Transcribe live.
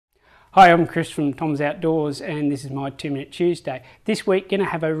Hi, I'm Chris from Tom's Outdoors and this is my 2-Minute Tuesday. This week going to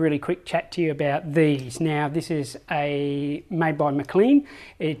have a really quick chat to you about these. Now this is made by McLean.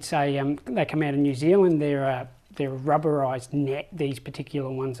 It's they come out of New Zealand. They're a rubberized net, these particular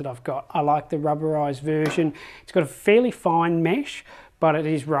ones that I've got. I like the rubberized version. It's got a fairly fine mesh, but it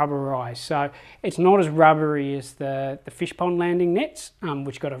is rubberized, so it's not as rubbery as the fish pond landing nets,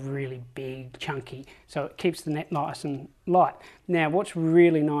 which got a really big chunky, so it keeps the net nice and light. Now what's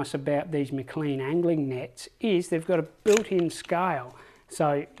really nice about these McLean angling nets is they've got a built-in scale,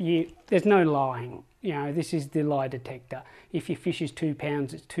 so there's no lying. You know, this is the lie detector. If your fish is 2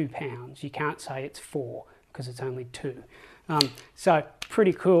 pounds, it's 2 pounds. You can't say it's 4 because it's only 2. So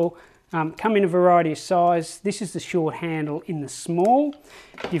pretty cool. Come in a variety of size. This is the short handle in the small.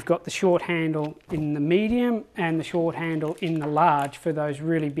 You've got the short handle in the medium and the short handle in the large for those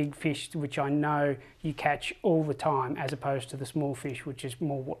really big fish, which I know you catch all the time, as opposed to the small fish, which is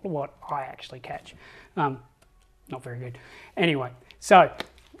more what I actually catch. Not very good. Anyway, so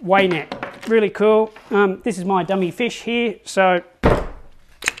Weigh Net, really cool. This is my dummy fish here, so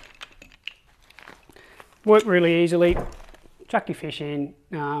work really easily. Chuck your fish in,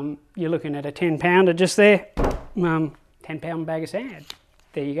 you're looking at a 10-pounder just there, 10-pound bag of sand,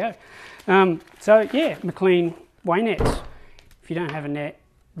 there you go. So yeah, McLean Weigh Nets. If you don't have a net,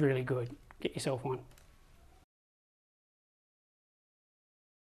 really good, get yourself one.